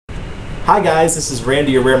Hi guys, this is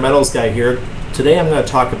Randy, your rare metals guy here. Today I'm going to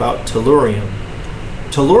talk about tellurium.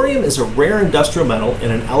 Tellurium is a rare industrial metal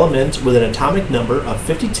and an element with an atomic number of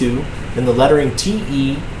 52 and the lettering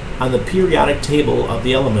Te on the periodic table of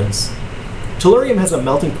the elements. Tellurium has a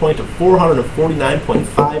melting point of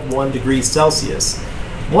 449.51 degrees Celsius.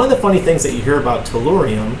 One of the funny things that you hear about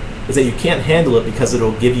tellurium is that you can't handle it because it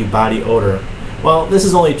will give you body odor. Well, this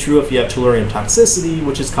is only true if you have tellurium toxicity,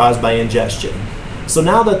 which is caused by ingestion. So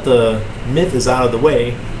now that the myth is out of the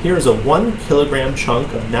way, here is a 1 kilogram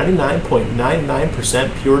chunk of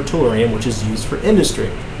 99.99% pure tellurium, which is used for industry.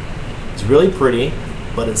 It's really pretty,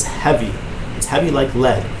 but it's heavy. It's heavy like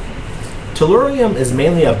lead. Tellurium is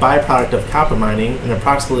mainly a byproduct of copper mining, and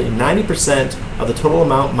approximately 90% of the total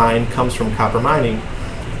amount mined comes from copper mining.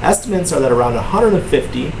 Estimates are that around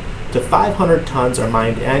 150 to 500 tons are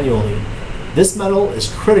mined annually. This metal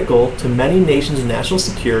is critical to many nations' national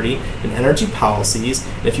security and energy policies,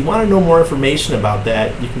 and if you want to know more information about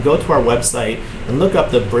that, you can go to our website and look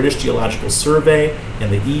up the British Geological Survey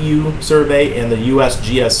and the EU survey and the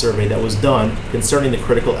USGS survey that was done concerning the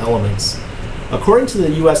critical elements. According to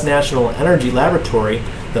the U.S. National Energy Laboratory,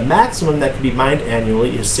 the maximum that can be mined annually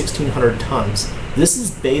is 1,600 tons. This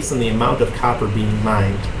is based on the amount of copper being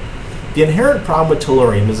mined. The inherent problem with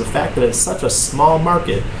tellurium is the fact that it's such a small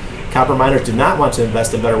market. Copper miners do not want to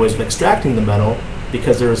invest in better ways of extracting the metal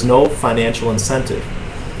because there is no financial incentive.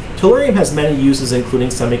 Tellurium has many uses including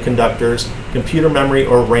semiconductors, computer memory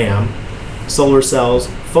or RAM, solar cells,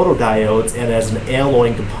 photodiodes, and as an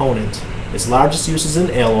alloying component. Its largest use is in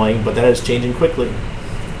alloying, but that is changing quickly.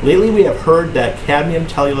 Lately we have heard that cadmium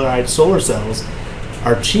telluride solar cells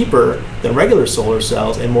are cheaper than regular solar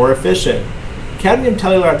cells and more efficient. Cadmium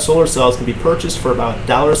telluride solar cells can be purchased for about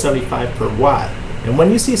 $1.75 per watt. And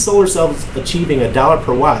when you see solar cells achieving $1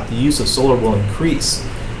 per watt, the use of solar will increase.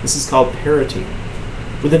 This is called parity.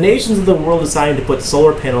 With the nations of the world deciding to put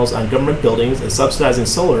solar panels on government buildings and subsidizing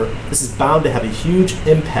solar, this is bound to have a huge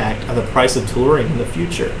impact on the price of tellurium in the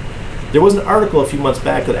future. There was an article a few months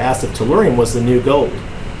back that asked if tellurium was the new gold.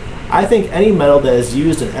 I think any metal that is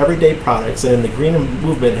used in everyday products and in the green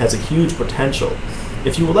movement has a huge potential.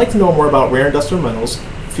 If you would like to know more about rare industrial metals,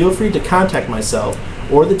 feel free to contact myself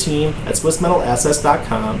or the team at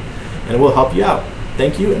swissmetalassets.com and we'll help you out.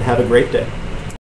 Thank you and have a great day.